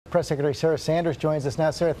Press Secretary Sarah Sanders joins us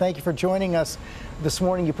now. Sarah, thank you for joining us this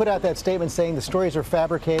morning. You put out that statement saying the stories are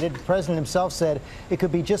fabricated. The president himself said it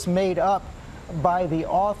could be just made up by the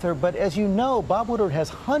author. But as you know, Bob Woodward has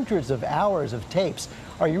hundreds of hours of tapes.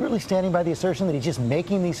 Are you really standing by the assertion that he's just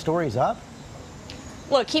making these stories up?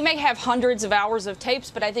 Look, he may have hundreds of hours of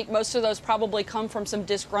tapes, but I think most of those probably come from some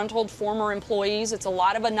disgruntled former employees. It's a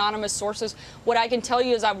lot of anonymous sources. What I can tell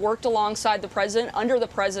you is I've worked alongside the president, under the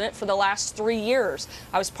president, for the last 3 years.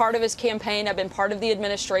 I was part of his campaign. I've been part of the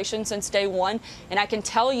administration since day one. And I can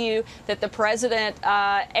tell you that the president,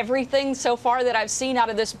 everything so far that I've seen out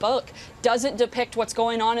of this book doesn't depict what's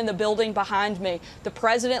going on in the building behind me. The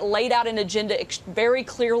president laid out an agenda very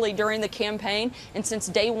clearly during the campaign. And since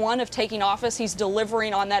day one of taking office, he's delivering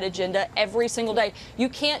on that agenda every single day. You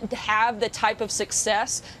can't have the type of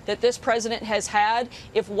success that this president has had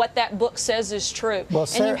if what that book says is true. Well,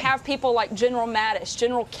 and you have people like General Mattis,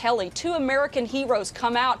 General Kelly, two American heroes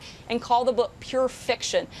come out and call the book pure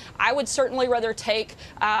fiction. I would certainly rather take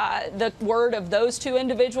the word of those two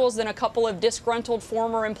individuals than a couple of disgruntled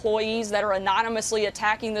former employees that are anonymously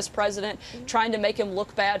attacking this president, trying to make him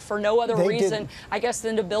look bad for no other reason, I guess,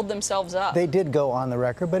 than to build themselves up. They did go on the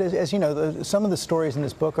record, but as you know, some of the stories in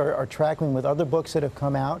this book are tracking with other books that have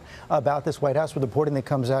come out about this White House, with reporting that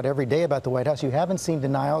comes out every day about the White House. You haven't seen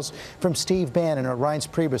denials from Steve Bannon or Reince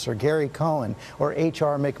Priebus or Gary Cohn or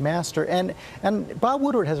H.R. McMaster. And Bob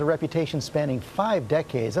Woodward has a reputation spanning 5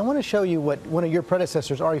 decades. I want to show you what one of your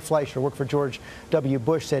predecessors, Ari Fleischer, worked for George W.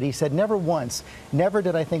 Bush, said. He said, "Never once, never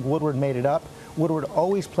did I think Woodward made it up. Woodward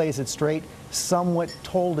always plays it straight. Somewhat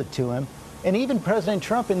told it to him." And even President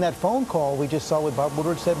Trump, in that phone call we just saw with Bob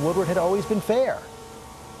Woodward, said Woodward had always been fair.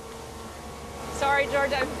 Sorry,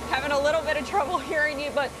 George, I'm having a little bit of trouble hearing you,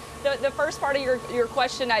 but the first part of your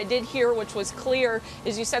question I did hear, which was clear,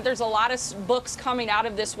 is you said there's a lot of books coming out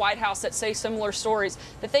of this White House that say similar stories.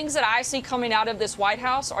 The things that I see coming out of this White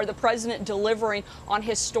House are the president delivering on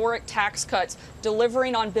historic tax cuts,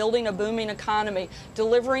 delivering on building a booming economy,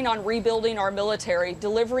 delivering on rebuilding our military,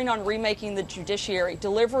 delivering on remaking the judiciary,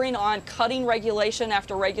 delivering on cutting regulation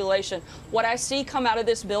after regulation. What I see come out of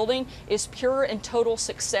this building is pure and total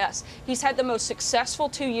success. He's had the most successful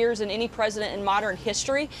 2 years in any president in modern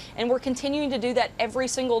history, and we're continuing to do that every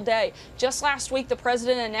single day. Just last week, the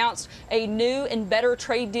president announced a new and better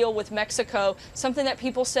trade deal with Mexico, something that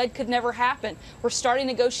people said could never happen. We're starting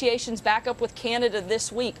negotiations back up with Canada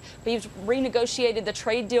this week. We've renegotiated the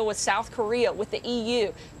trade deal with South Korea, with the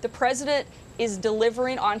EU. The president is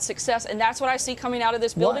delivering on success, and that's what I see coming out of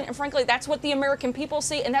this building. And frankly, that's what the American people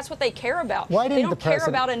see, and that's what they care about. They don't care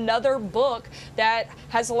about another book that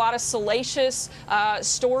has a lot of salacious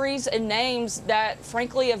stories and names that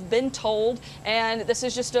frankly have been told, and this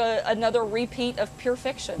is just another repeat of pure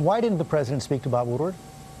fiction. Why didn't the president speak to Bob Woodward?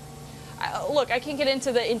 Look, I can't get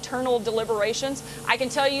into the internal deliberations. I can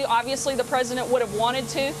tell you, obviously, the president would have wanted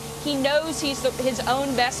to. He knows he's his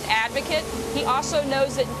own best advocate. He also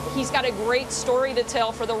knows that he's got a great story to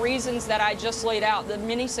tell for the reasons that I just laid out, the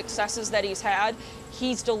many successes that he's had.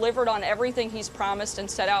 He's delivered on everything he's promised and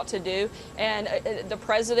set out to do. And the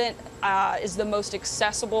president is the most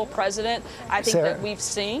accessible president I think that we've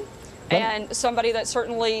seen. And somebody that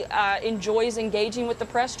certainly enjoys engaging with the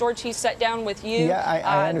press. George, he sat down with you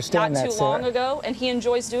I understand not that, too long ago, and he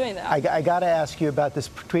enjoys doing that. I got to ask you about this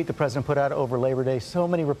tweet the president put out over Labor Day. So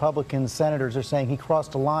many Republican senators are saying he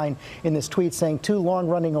crossed a line in this tweet, saying 2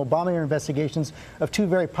 long-running Obama investigations of 2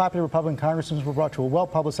 very popular Republican congressmen were brought to a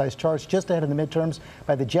well-publicized charge just ahead of the midterms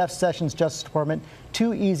by the Jeff Sessions Justice Department.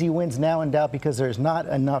 2 easy wins now in doubt because there's not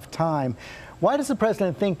enough time. Why does the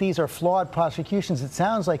president think these are flawed prosecutions? It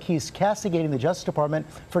sounds like he's castigating the Justice Department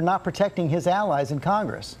for not protecting his allies in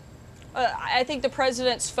Congress. I think the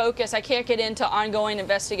president's focus, I can't get into ongoing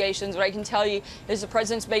investigations. What I can tell you is the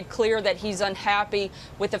president's made clear that he's unhappy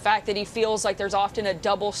with the fact that he feels like there's often a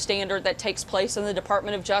double standard that takes place in the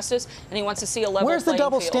Department of Justice, and he wants to see a level Where's the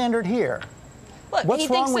double standard here? Look, what's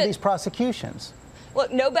wrong with these prosecutions?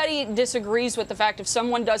 Look, nobody disagrees with the fact if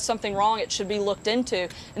someone does something wrong, it should be looked into.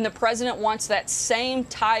 And the president wants that same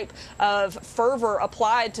type of fervor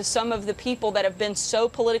applied to some of the people that have been so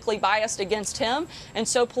politically biased against him and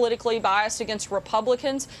so politically biased against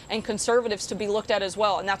Republicans and conservatives to be looked at as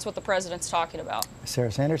well. And that's what the president's talking about.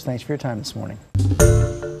 Sarah Sanders, thanks for your time this morning.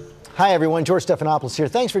 Hi, everyone. George Stephanopoulos here.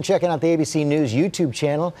 Thanks for checking out the ABC News YouTube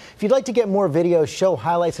channel. If you'd like to get more videos, show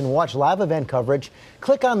highlights, and watch live event coverage,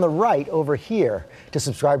 click on the right over here to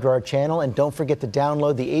subscribe to our channel. And don't forget to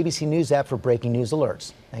download the ABC News app for breaking news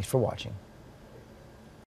alerts. Thanks for watching.